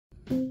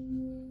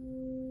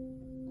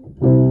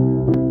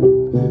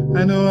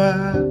I know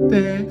how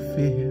they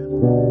feel.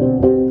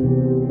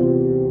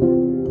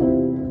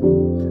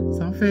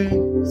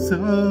 Something so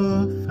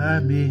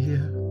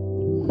familiar,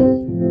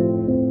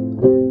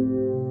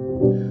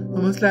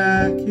 almost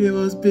like it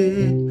was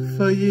built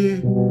for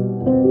you.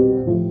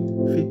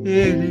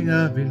 Feeling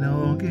of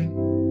belonging.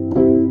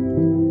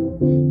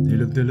 They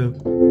look the look,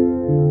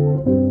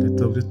 they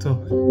talk the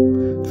talk,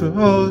 for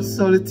all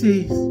the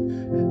teeth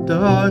and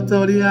dot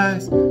all the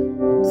eyes.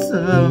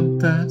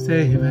 Sometimes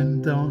they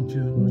even don't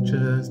you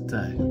just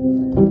die.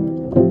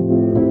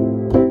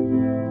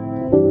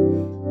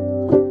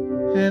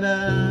 And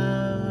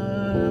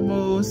I'm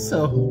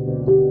also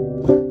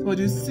what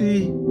you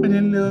see when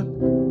you look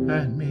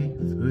at me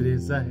through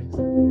these eyes.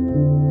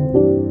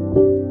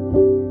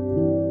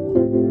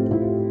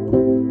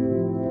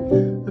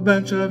 A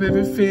bunch of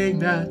everything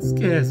that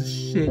scares the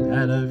shit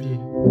out of you.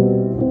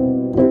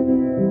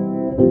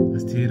 I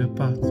still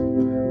apart,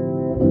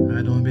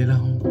 I don't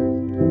belong.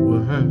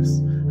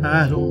 Worse,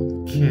 I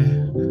don't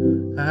care,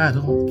 I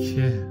don't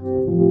care.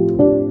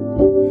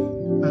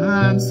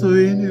 I'm so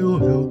in you,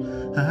 though,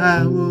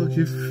 how would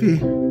you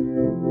feel?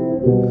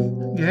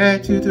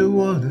 Get you to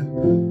wonder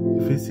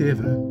if it's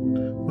even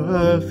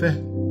worth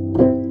it.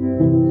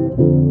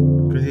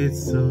 Cause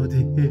it's so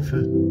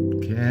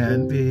different,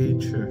 can't be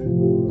true.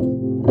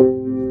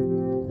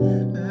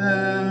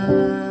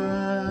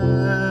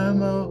 I'm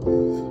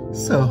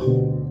so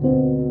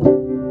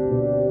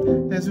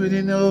there's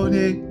really no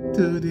need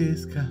to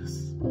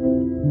discuss.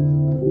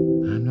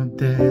 I'm not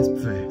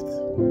desperate.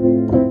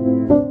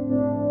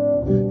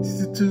 This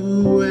is a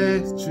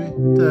two-way street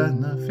or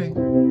nothing.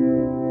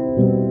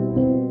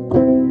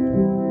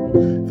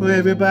 For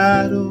every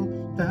battle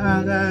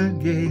that I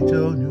engage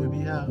on your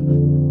behalf,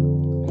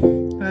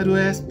 I do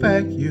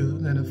expect you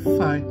to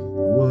fight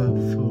work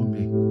for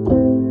me.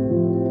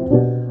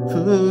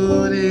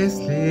 For these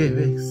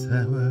lyrics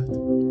I wrote,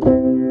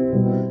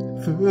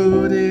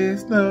 for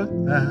this note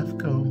I've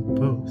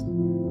composed.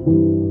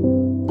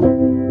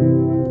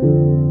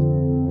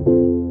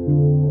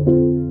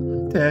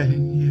 I'm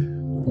telling you,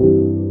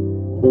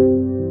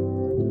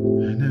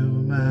 I know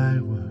my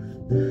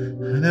worth,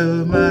 I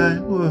know my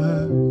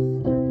worth,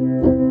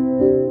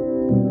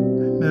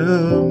 I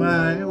know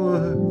my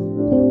worth,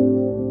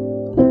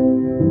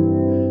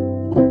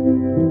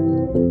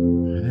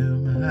 I know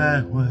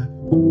my worth.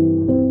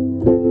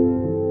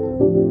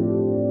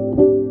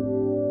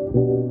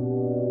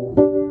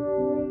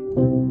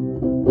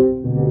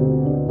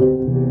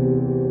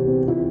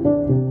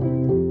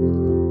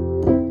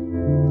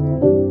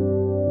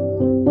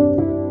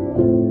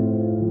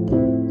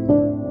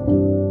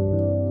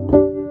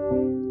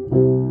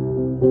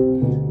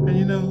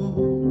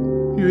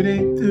 You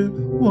need to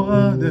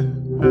wonder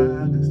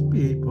how these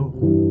people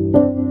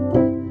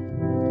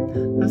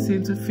I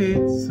seem to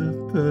fit so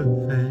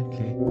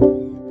perfectly,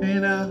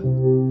 and I'm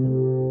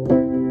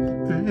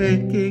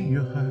breaking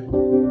your heart,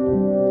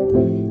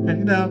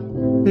 and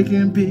I'm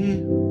making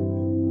big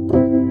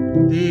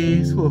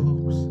these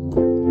walls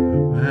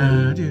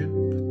around you,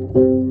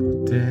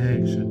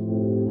 protection.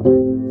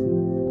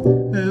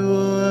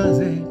 Was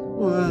it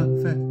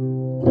worth it?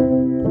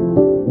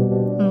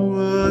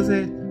 Was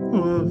it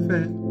worth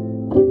it?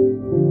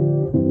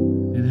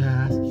 And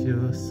ask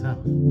yourself,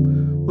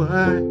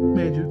 what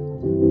made you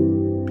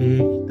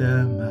pick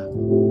them up?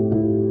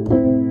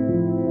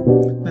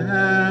 I'm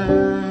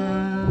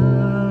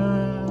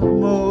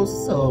also,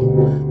 so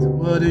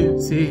what do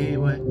you see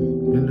when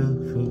you look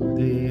through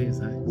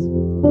these eyes?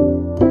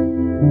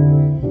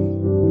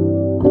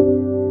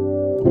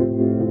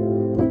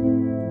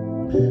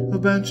 A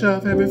bunch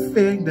of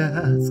everything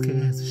that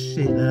scares the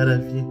shit out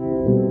of you.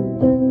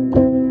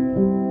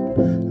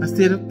 I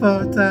still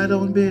apart, I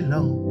don't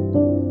belong.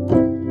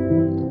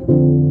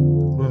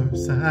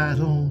 Worse, I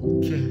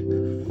don't care,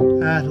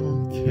 I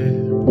don't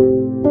care.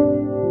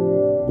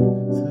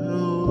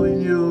 So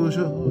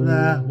unusual,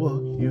 I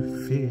walk you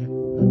fear.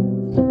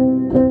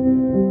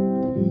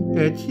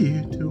 Get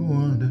you to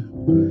wonder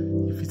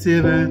if it's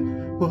even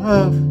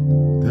worth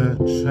the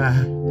try.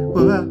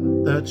 Worth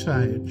the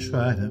try and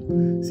try to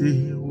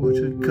see what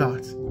you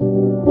got.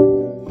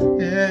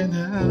 And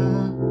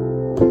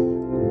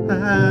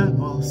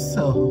I'm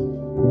also,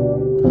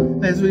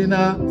 there's really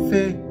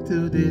nothing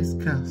to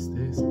discuss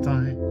this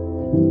time.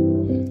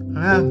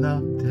 I'm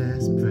not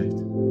desperate.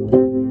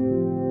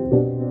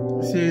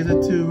 She's a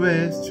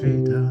two-way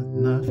street or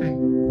nothing.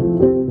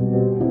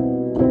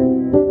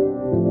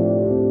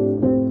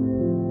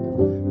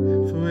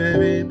 And for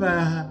every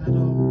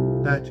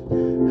battle that you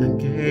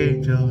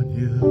engage on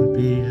your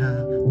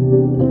behalf,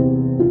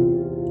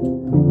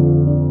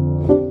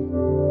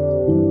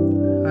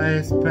 I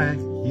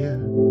expect you're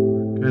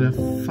gonna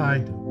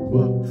fight,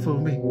 work for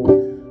me,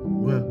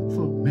 work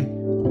for me.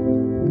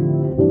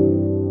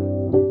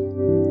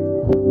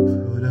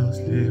 For those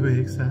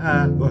lyrics I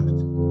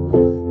wrote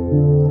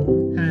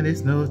and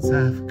these notes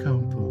I've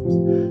composed,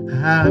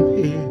 I'm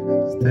here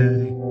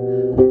standing,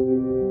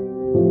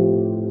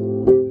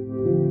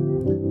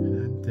 and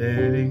I'm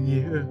telling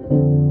you,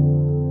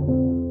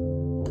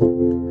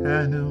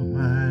 I know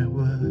my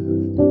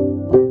worth.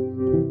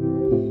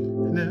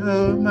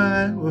 know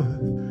my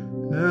worth,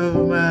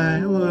 know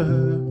my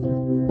worth,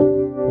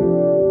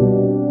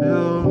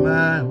 know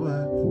my worth.